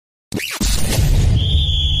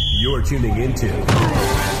You're tuning into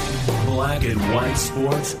Black and White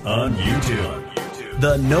Sports on YouTube.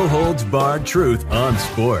 The no-holds-barred truth on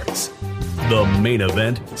sports. The main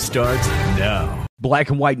event starts now. Black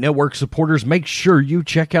and White Network supporters, make sure you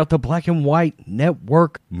check out the Black and White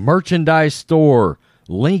Network merchandise store.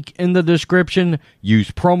 Link in the description. Use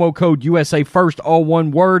promo code USA First, all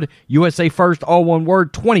one word. USA First, all one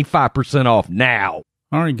word. 25% off now.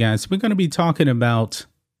 All right, guys, we're going to be talking about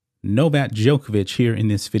Novak Djokovic here in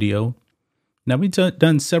this video. Now, we've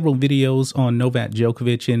done several videos on Novak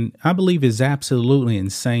Djokovic, and I believe it's absolutely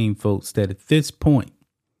insane, folks, that at this point,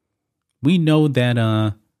 we know that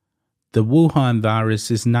the Wuhan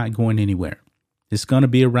virus is not going anywhere. It's going to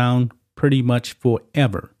be around pretty much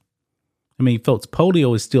forever. I mean, folks,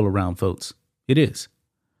 polio is still around, folks. It is.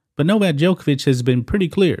 But Novak Djokovic has been pretty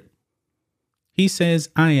clear. He says,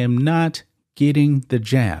 I am not getting the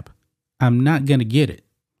jab. I'm not going to get it.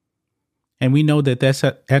 And we know that that's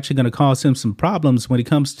actually going to cause him some problems when it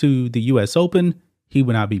comes to the U.S. Open. He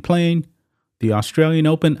will not be playing. The Australian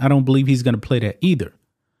Open, I don't believe he's going to play that either.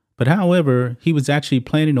 But however, he was actually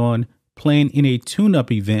planning on playing in a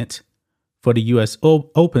tune-up event for the U.S.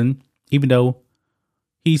 Open, even though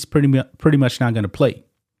he's pretty much not going to play.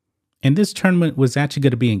 And this tournament was actually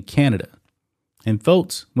going to be in Canada. And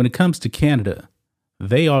folks, when it comes to Canada,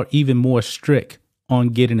 they are even more strict on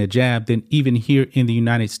getting a jab than even here in the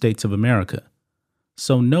United States of America.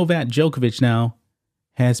 So Novak Djokovic now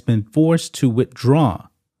has been forced to withdraw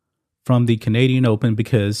from the Canadian Open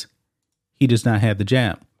because he does not have the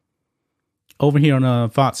jab. Over here on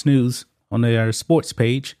Fox News, on their sports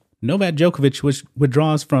page, Novak Djokovic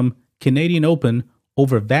withdraws from Canadian Open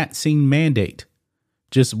over vaccine mandate.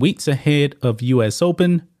 Just weeks ahead of U.S.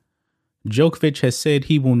 Open, Djokovic has said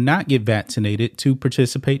he will not get vaccinated to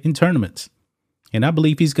participate in tournaments. And I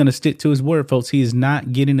believe he's going to stick to his word, folks. He is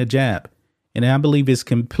not getting a jab. And I believe it's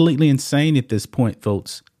completely insane at this point,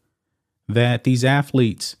 folks, that these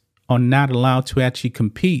athletes are not allowed to actually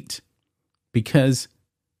compete because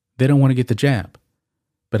they don't want to get the jab.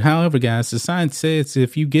 But however, guys, the science says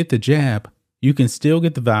if you get the jab, you can still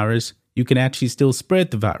get the virus. You can actually still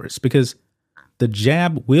spread the virus because the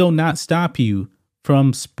jab will not stop you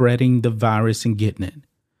from spreading the virus and getting it.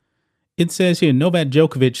 It says here, Novak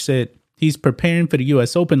Djokovic said he's preparing for the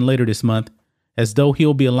U.S. Open later this month as though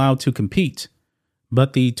he'll be allowed to compete.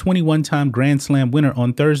 But the 21-time Grand Slam winner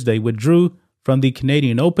on Thursday withdrew from the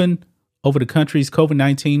Canadian Open over the country's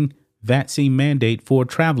COVID-19 vaccine mandate for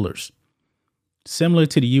travelers. Similar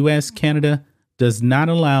to the U.S., Canada does not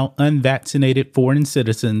allow unvaccinated foreign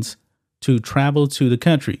citizens to travel to the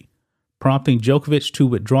country, prompting Djokovic to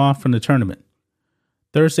withdraw from the tournament.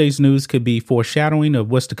 Thursday's news could be foreshadowing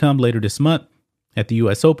of what's to come later this month at the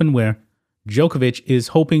U.S. Open, where Djokovic is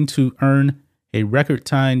hoping to earn a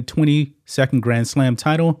record-tying 22nd Grand Slam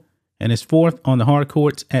title and his fourth on the hard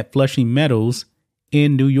courts at Flushing Meadows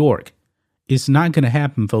in New York. It's not going to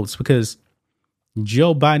happen, folks, because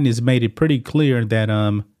Joe Biden has made it pretty clear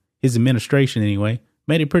that his administration, anyway,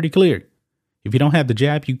 made it pretty clear. If you don't have the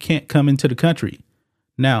jab, you can't come into the country.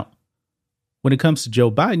 Now, when it comes to Joe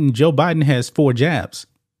Biden has 4 jabs,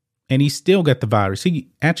 and he still got the virus. He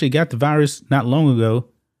actually got the virus not long ago.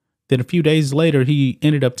 Then a few days later, he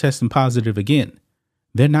ended up testing positive again.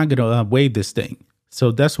 They're not going to waive this thing.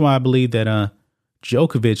 So that's why I believe that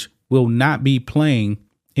Djokovic will not be playing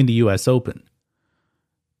in the U.S. Open.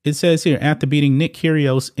 It says here, after beating Nick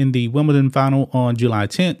Kyrgios in the Wimbledon final on July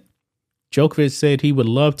 10th, Djokovic said he would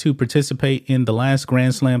love to participate in the last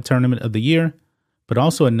Grand Slam tournament of the year, but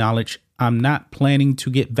also acknowledged, I'm not planning to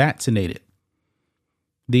get vaccinated.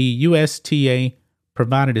 The USTA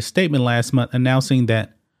provided a statement last month announcing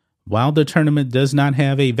that while the tournament does not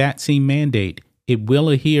have a vaccine mandate, it will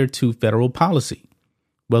adhere to federal policy.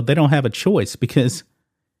 Well, they don't have a choice because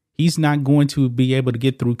he's not going to be able to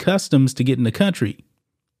get through customs to get in the country.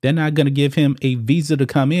 They're not going to give him a visa to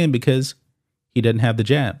come in because he doesn't have the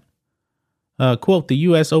jab. Quote, the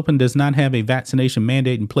U.S. Open does not have a vaccination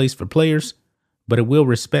mandate in place for players, but it will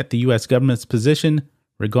respect the U.S. government's position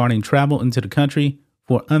regarding travel into the country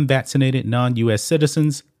for unvaccinated non-U.S.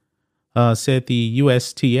 citizens, said the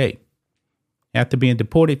USTA. After being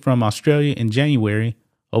deported from Australia in January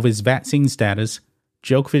over his vaccine status,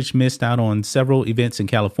 Djokovic missed out on several events in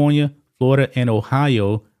California, Florida, and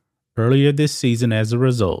Ohio earlier this season as a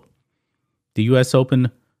result. The U.S.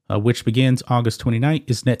 Open, which begins August 29th,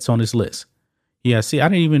 is next on his list. Yeah, see, I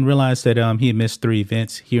didn't even realize that he had missed 3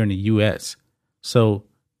 events here in the U.S., so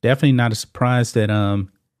definitely not a surprise that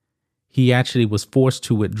he actually was forced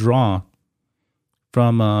to withdraw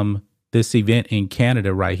from this event in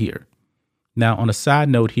Canada right here. Now, on a side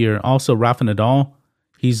note here, also Rafa Nadal,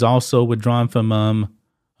 he's also withdrawn from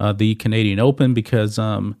the Canadian Open because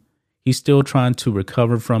he's still trying to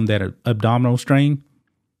recover from that abdominal strain.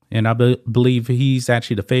 And I believe he's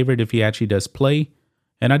actually the favorite if he actually does play.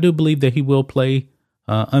 And I do believe that he will play.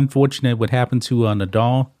 Unfortunate what happened to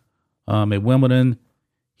Nadal at Wimbledon.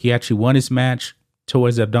 He actually won his match, tore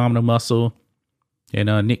his abdominal muscle.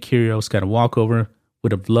 And Nick Kyrgios got a walkover.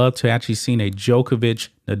 Would have loved to actually seen a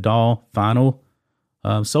Djokovic-Nadal final.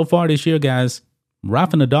 So far this year, guys,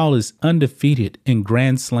 Rafa Nadal is undefeated in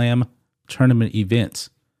Grand Slam tournament events.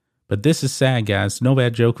 But this is sad, guys.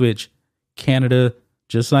 Novak Djokovic, Canada,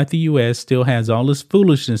 just like the U.S., still has all this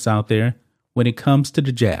foolishness out there when it comes to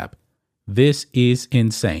the jab. This is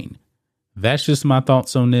insane. That's just my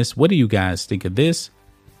thoughts on this. What do you guys think of this?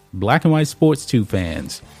 Black and White Sports 2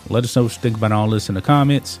 fans, let us know what you think about all this in the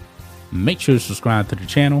comments. Make sure to subscribe to the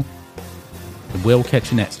channel, and we'll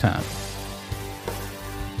catch you next time.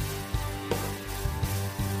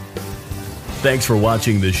 Thanks for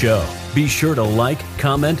watching the show. Be sure to like,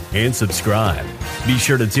 comment, and subscribe. Be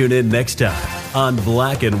sure to tune in next time on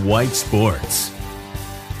Black and White Sports.